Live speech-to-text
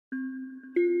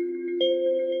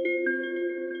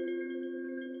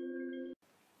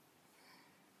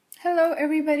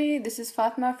everybody, this is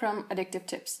Fatma from Addictive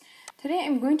Tips. Today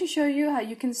I'm going to show you how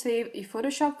you can save a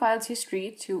Photoshop file's history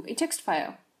to a text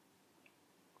file.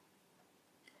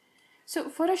 So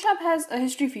Photoshop has a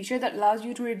history feature that allows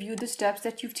you to review the steps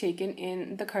that you've taken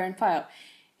in the current file.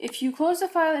 If you close the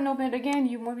file and open it again,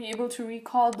 you won't be able to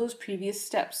recall those previous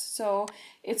steps. So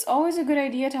it's always a good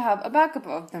idea to have a backup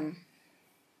of them.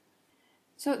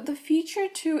 So the feature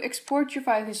to export your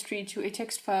file history to a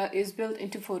text file is built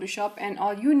into Photoshop, and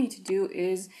all you need to do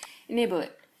is enable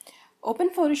it.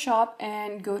 Open Photoshop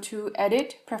and go to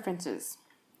Edit, Preferences.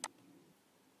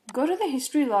 Go to the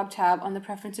History Log tab on the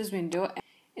Preferences window and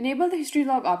enable the History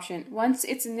Log option. Once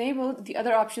it's enabled, the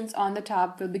other options on the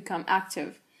tab will become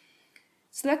active.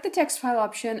 Select the text file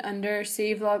option under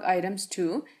Save Log Items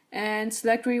To and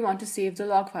select where you want to save the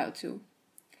log file to.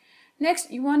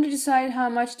 Next, you want to decide how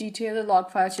much detail the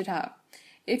log file should have.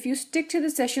 If you stick to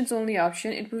the Sessions Only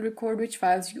option, it will record which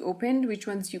files you opened, which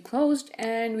ones you closed,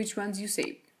 and which ones you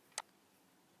saved.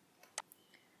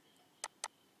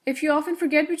 If you often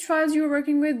forget which files you are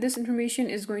working with, this information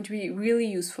is going to be really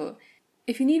useful.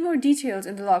 If you need more details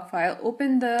in the log file,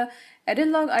 open the Edit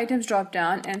Log Items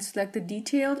drop-down and select the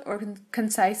Detailed or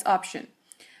Concise option.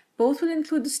 Both will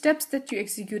include the steps that you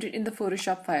executed in the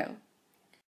Photoshop file.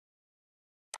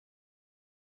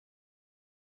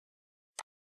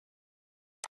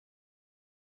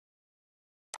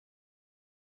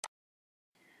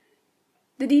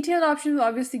 The detailed option will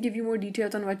obviously give you more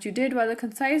details on what you did, while the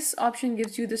concise option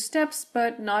gives you the steps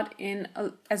but not in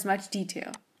as much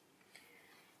detail.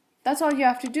 That's all you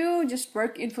have to do. Just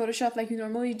work in Photoshop like you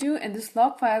normally do, and this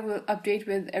log file will update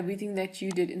with everything that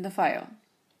you did in the file.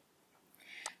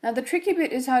 Now the tricky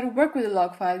bit is how to work with a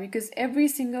log file, because every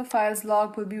single file's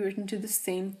log will be written to the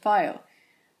same file.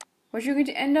 What you're going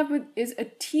to end up with is a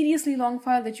tediously long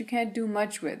file that you can't do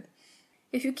much with.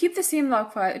 If you keep the same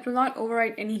log file, it will not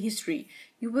overwrite any history.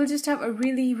 You will just have a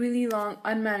really long,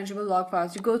 unmanageable log file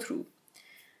to go through.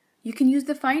 You can use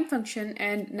the find function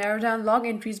and narrow down log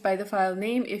entries by the file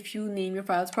name if you name your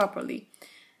files properly.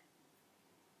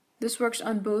 This works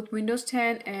on both Windows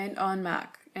 10 and on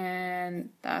Mac. And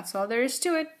that's all there is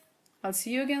to it. I'll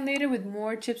see you again later with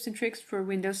more tips and tricks for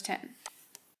Windows 10.